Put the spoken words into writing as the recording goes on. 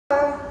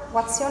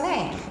What's your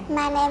name?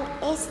 My name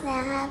is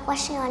Gia.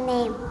 What's your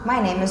name?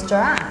 My name is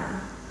Joanne.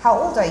 How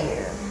old are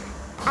you?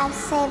 I'm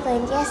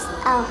 7 years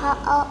old. How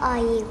old are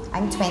you?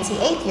 I'm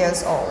 28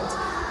 years old.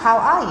 How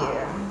are you?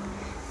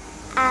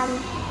 I'm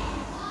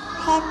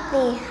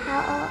happy.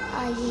 How old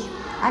are you?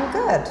 I'm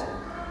good.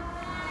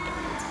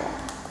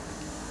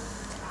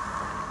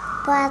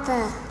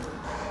 Brother,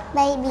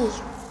 baby,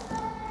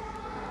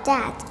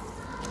 dad,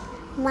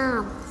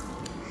 mom,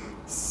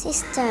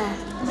 sister,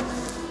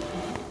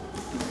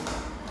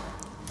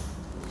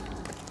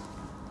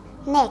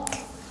 neck,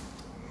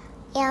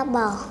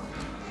 elbow,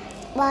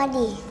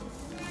 body,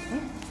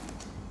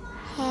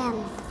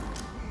 hand,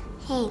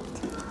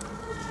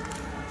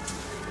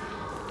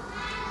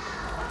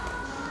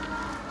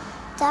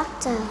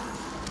 doctor,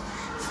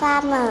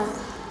 farmer,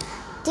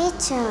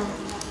 teacher,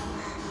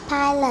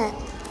 pilot,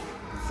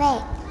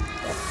 vet.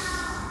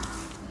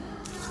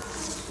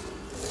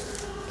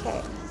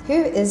 Okay. Who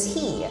is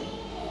he?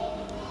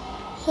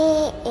 He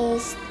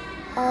is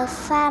a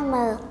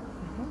farmer.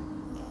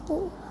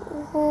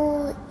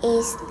 Who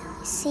is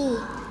she?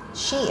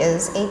 She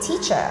is a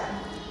teacher.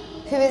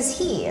 Who is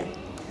he?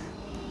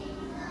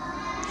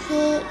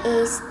 He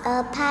is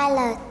a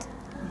pilot.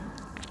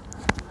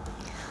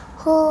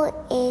 Who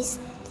is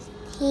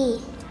he?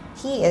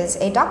 He is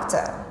a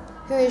doctor.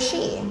 Who is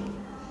she?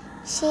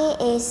 She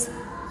is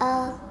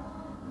a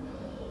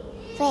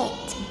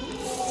vet.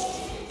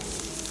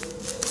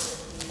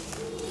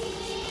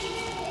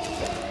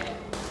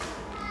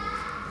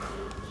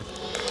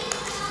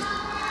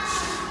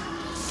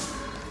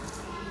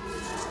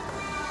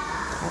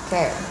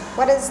 Okay.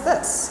 What is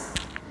this?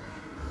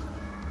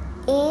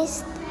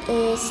 It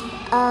is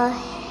a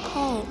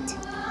head.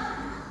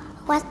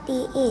 What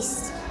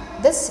is?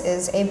 This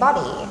is a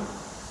body.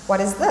 What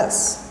is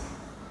this?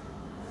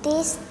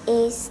 This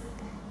is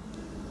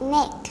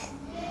neck.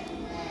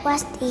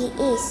 What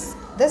is?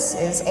 This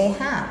is a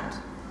hand.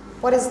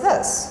 What is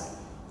this?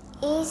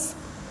 Is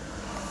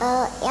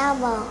a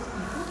elbow.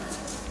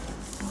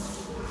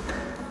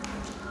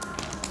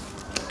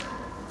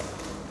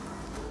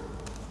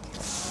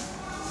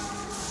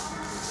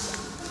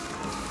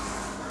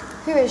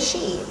 Who is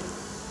she?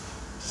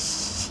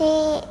 She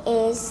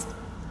is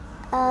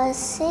a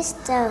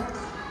sister.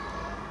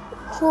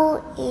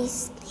 Who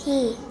is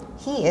he?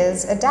 He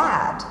is a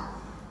dad.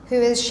 Who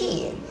is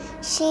she?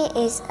 She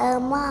is a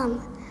mom.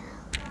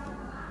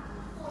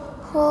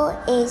 Who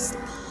is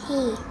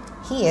he?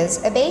 He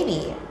is a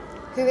baby.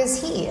 Who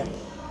is he?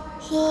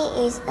 He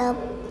is a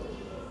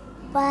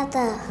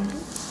brother.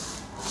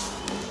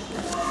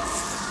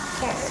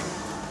 Okay.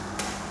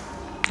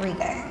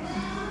 Reading.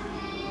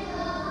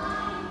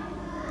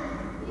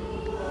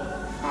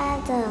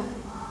 Father,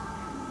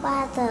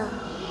 brother.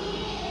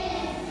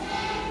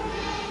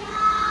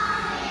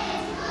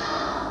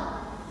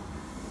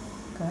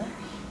 Good.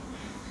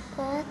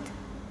 Good.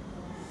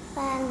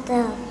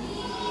 Father.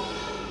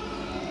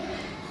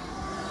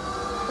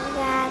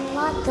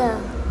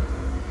 Grandmother.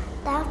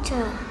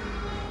 Doctor.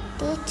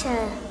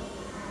 Teacher.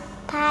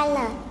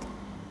 Pilot.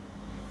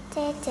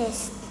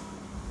 Dentist.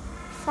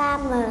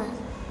 Farmer.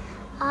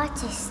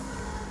 Artist.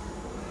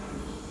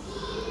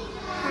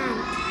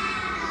 Hand.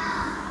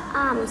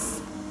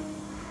 Arms.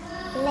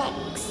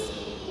 Legs.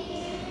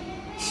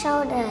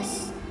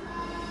 Shoulders.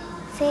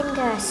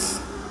 Fingers.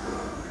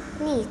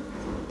 Knee.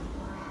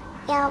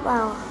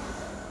 Elbow,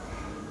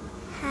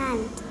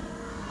 hand,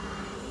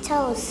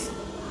 toes.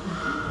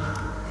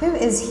 Who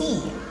is he?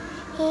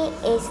 He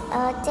is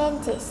a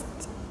dentist.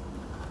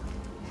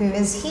 Who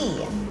is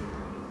he?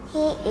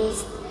 He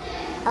is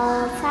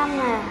a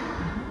farmer.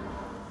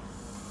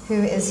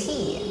 Who is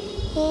he?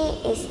 He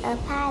is a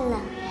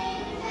pilot.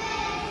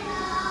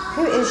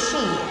 Who is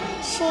she?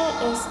 She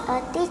is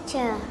a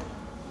teacher.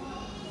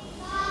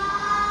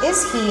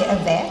 Is he a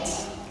vet?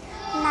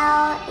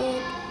 No,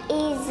 it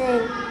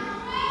isn't.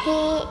 He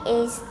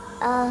is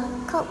a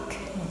cook.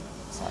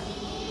 Sorry.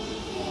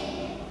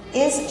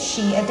 Is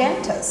she a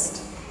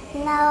dentist?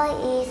 No,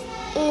 it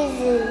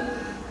isn't.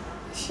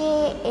 She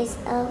is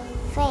a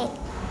vet.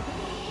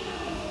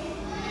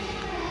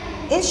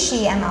 Is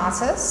she an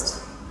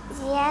artist?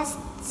 Yes,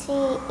 she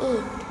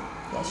is.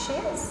 Yes, she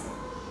is.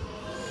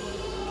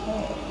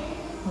 Okay.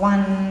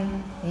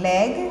 One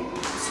leg,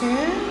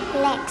 two.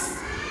 Legs,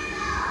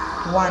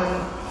 One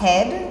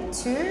head,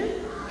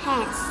 two.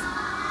 hands,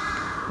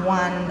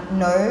 One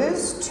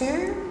nose,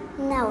 two.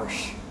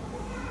 nose,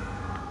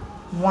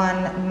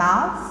 One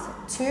mouth,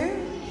 two.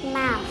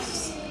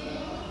 mouth,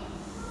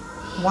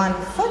 One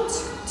foot,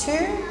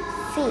 two.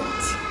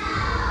 feet.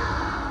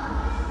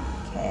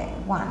 Okay,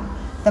 one.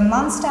 The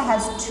monster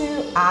has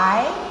two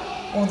eyes,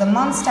 or the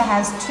monster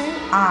has two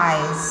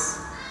eyes.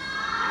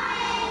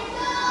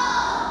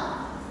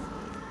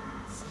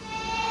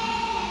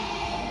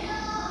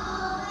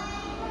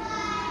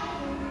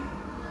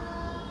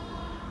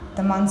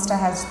 The monster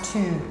has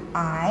two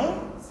eyes,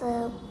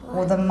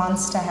 or the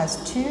monster has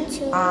two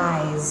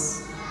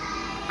eyes.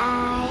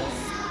 Eyes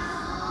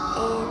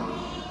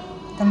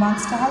and The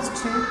monster has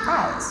two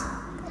eyes.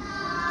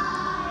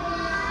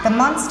 The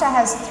monster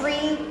has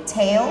three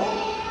tails,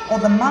 or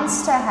the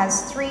monster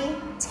has 3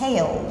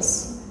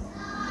 tails?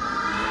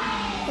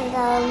 The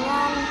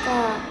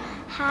monster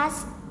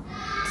has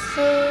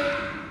 3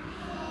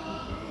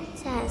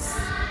 tails.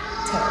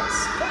 Good.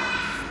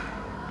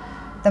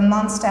 The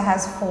monster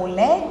has 4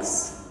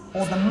 legs,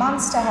 or the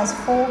monster has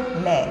 4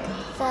 legs?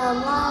 The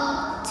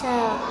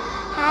monster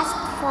has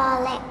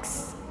 4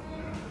 legs.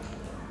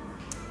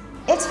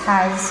 It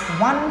has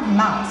 1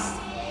 mouth,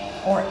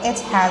 or it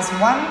has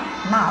 1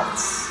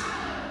 mouth?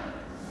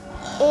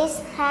 It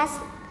has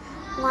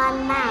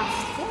 1 mouth.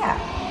 Yeah.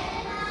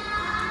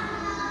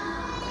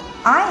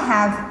 I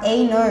have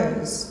a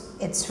nose.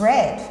 It's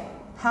red.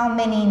 How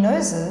many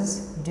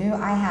noses do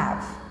I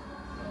have?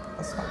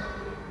 This one.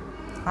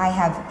 I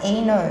have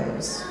a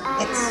nose.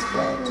 It's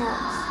red.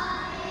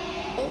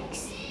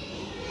 It's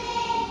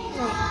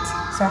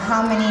red. So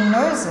how many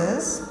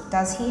noses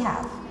does he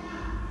have?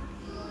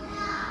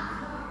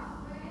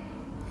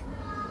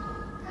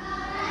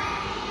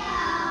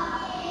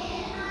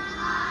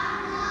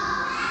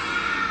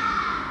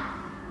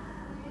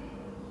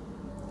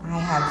 I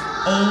have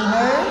a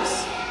nose.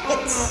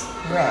 It's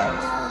red.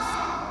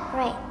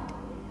 Red.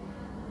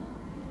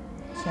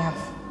 So you have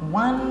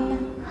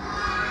one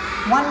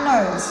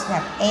nose. You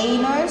have a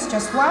nose,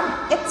 just one.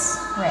 It's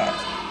red.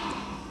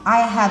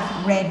 I have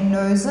red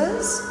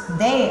noses.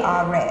 They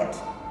are red.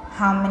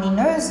 How many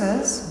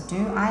noses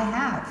do I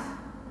have?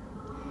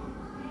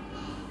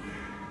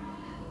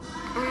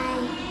 I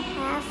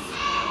have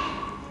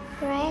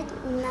red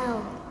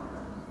nose.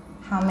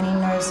 How many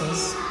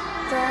noses?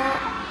 They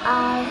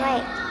are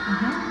red.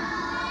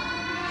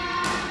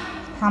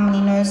 How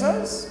many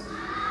noses?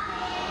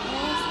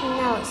 Red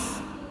nose.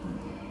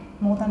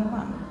 More than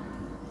one.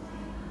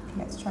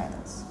 Let's try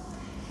this.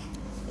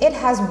 It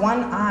has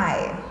 1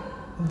 eye.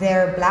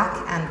 They're black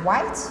and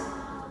white.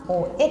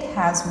 Or it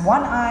has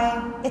 1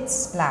 eye.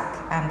 It's black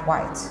and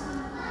white.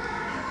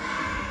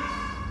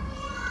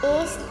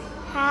 It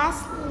has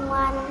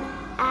 1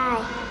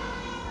 eye.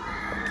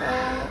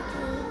 They're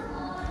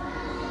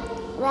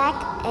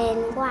black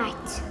and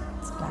white.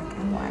 It's black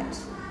and white.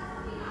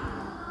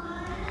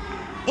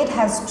 It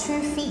has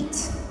 2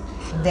 feet.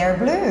 They're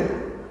blue.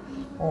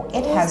 Or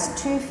it has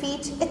 2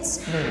 feet. It's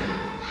blue.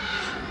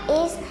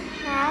 It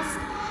has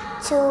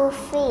 2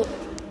 feet.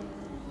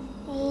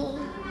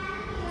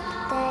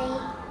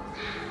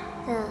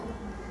 They're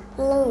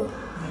blue.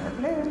 They're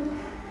blue.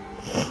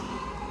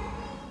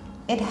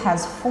 It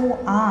has 4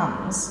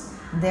 arms.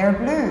 They're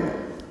blue.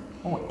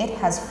 Or it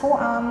has 4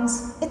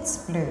 arms. It's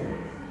blue.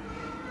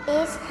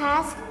 It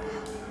has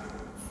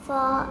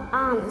 4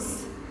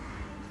 arms.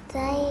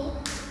 They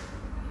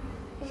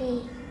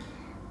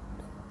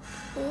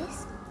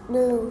is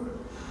blue.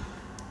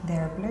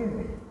 They're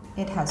blue.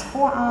 It has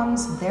 4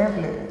 arms. They're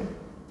blue.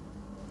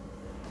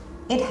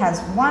 It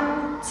has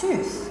 1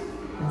 tooth.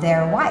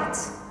 They're white.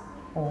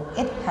 Or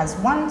it has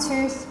 1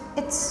 tooth.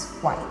 It's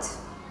white.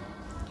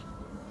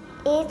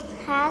 It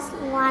has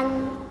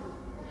 1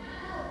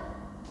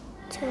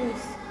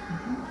 tooth.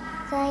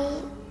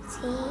 They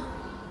see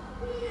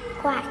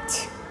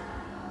white.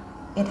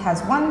 It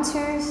has 1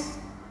 tooth.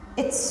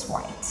 It's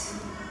white.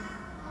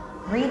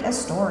 Read a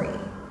story.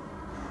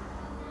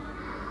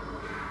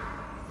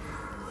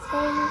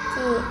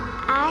 The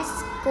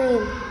ice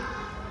cream.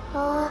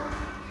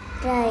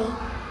 Holiday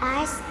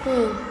ice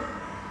cream.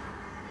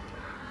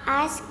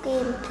 Ice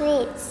cream,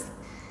 please.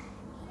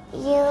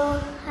 You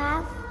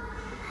have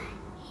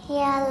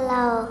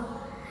yellow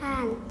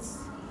hands.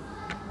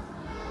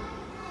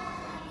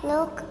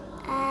 Look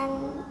at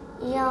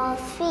your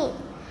feet.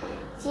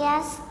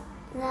 Just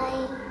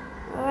like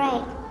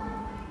red.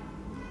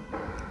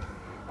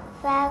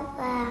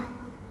 Baba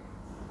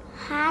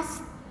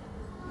has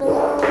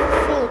blue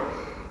feet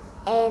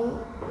and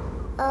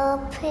a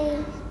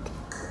pink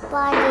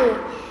body,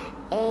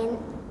 and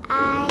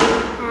I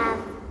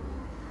have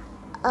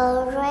a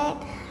red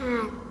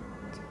hand.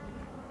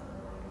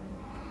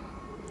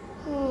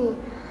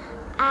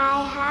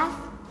 I have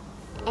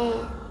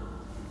an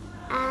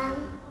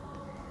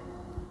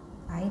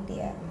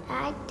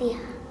Idea.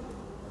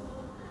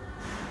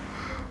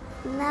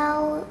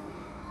 Now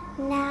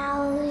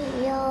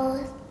you're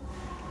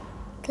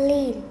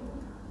clean.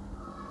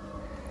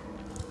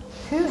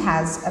 Who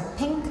has a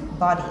pink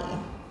body?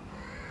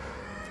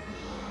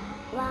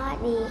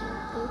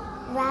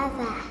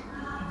 Baba.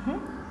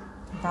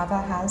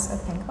 Baba has a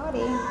pink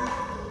body.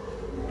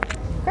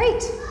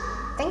 Great.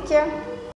 Thank you.